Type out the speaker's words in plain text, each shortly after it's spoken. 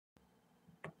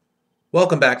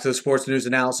Welcome back to the Sports News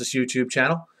Analysis YouTube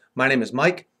channel. My name is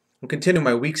Mike. I'm continuing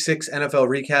my Week 6 NFL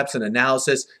recaps and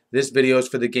analysis. This video is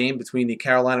for the game between the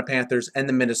Carolina Panthers and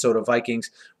the Minnesota Vikings,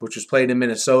 which was played in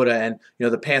Minnesota. And,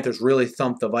 the Panthers really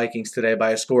thumped the Vikings today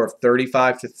by a score of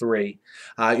 35-3.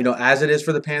 As it is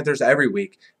for the Panthers every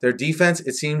week, their defense,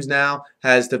 it seems now,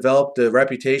 has developed the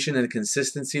reputation and the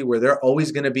consistency where they're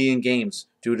always going to be in games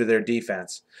due to their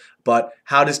defense. But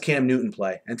how does Cam Newton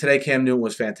play? And today Cam Newton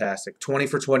was fantastic. 20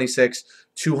 for 26,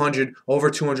 over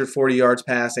 240 yards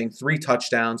passing, 3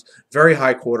 touchdowns, very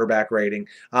high quarterback rating.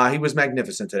 He was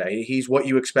magnificent today. He's what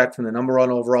you expect from the #1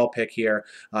 overall pick here,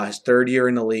 his 3rd year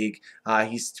in the league.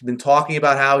 He's been talking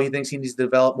about how he thinks he needs to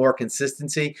develop more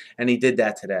consistency, and he did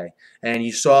that today. And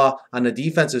you saw on the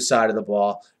defensive side of the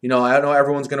ball, I don't know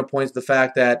everyone's going to point to the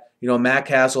fact that, Matt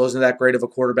Castle isn't that great of a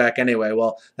quarterback anyway.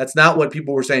 Well, that's not what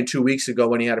people were saying 2 weeks ago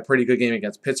when he had a pretty good game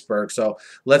against Pittsburgh. So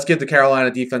let's give the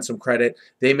Carolina defense some credit.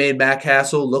 They made Matt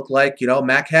Castle look like,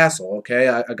 Matt Castle, okay,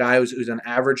 a guy who's an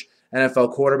average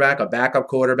NFL quarterback, a backup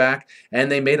quarterback,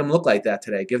 and they made him look like that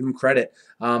today. Give him credit.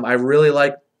 I really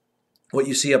like what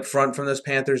you see up front from this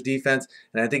Panthers defense,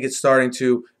 and I think it's starting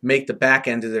to make the back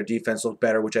end of their defense look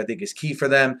better, which I think is key for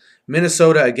them.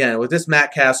 Minnesota, again, with this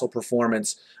Matt Castle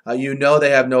performance, they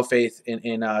have no faith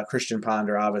in Christian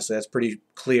Ponder, obviously. That's pretty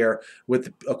clear with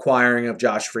the acquiring of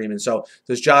Josh Freeman. So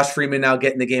does Josh Freeman now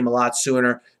get in the game a lot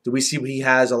sooner? Do we see what he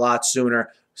has a lot sooner?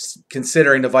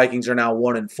 Considering the Vikings are now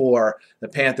 1-4, the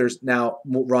Panthers now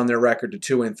run their record to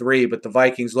 2-3, but the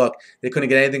Vikings, look, they couldn't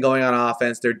get anything going on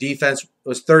offense. Their defense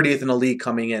was 30th in the league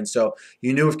coming in, so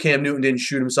you knew if Cam Newton didn't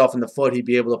shoot himself in the foot, he'd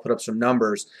be able to put up some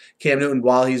numbers. Cam Newton,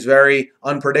 while he's very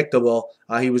unpredictable,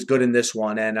 he was good in this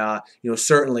one, and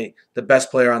certainly the best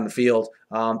player on the field,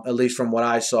 at least from what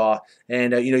I saw.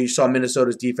 And you saw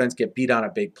Minnesota's defense get beat on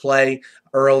a big play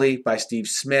early by Steve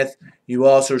Smith. You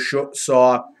also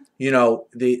saw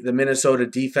the Minnesota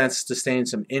defense sustained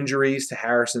some injuries to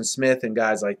Harrison Smith and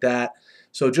guys like that.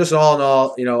 So just all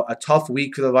in all, a tough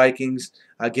week for the Vikings,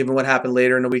 given what happened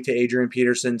later in the week to Adrian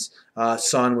Peterson's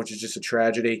son, which is just a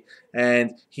tragedy.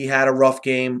 And he had a rough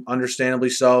game,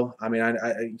 understandably so. I mean,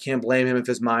 I can't blame him if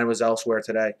his mind was elsewhere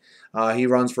today. He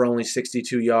runs for only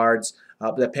 62 yards.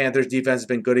 The Panthers defense has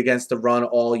been good against the run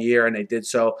all year, and they did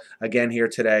so again here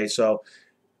today. So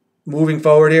moving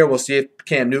forward here, we'll see if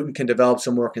Cam Newton can develop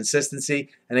some more consistency.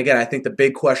 And again, I think the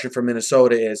big question for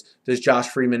Minnesota is, does Josh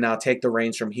Freeman now take the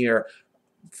reins from here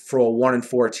for a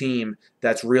 1-4 team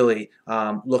that's really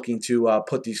looking to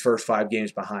put these first 5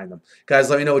 games behind them? Guys,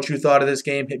 let me know what you thought of this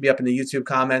game. Hit me up in the YouTube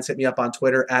comments. Hit me up on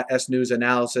Twitter at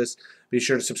 @SNewsAnalysis. Be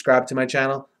sure to subscribe to my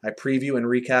channel. I preview and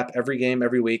recap every game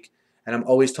every week, and I'm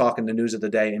always talking the news of the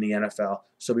day in the NFL.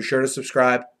 So be sure to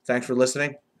subscribe. Thanks for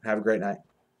listening. Have a great night.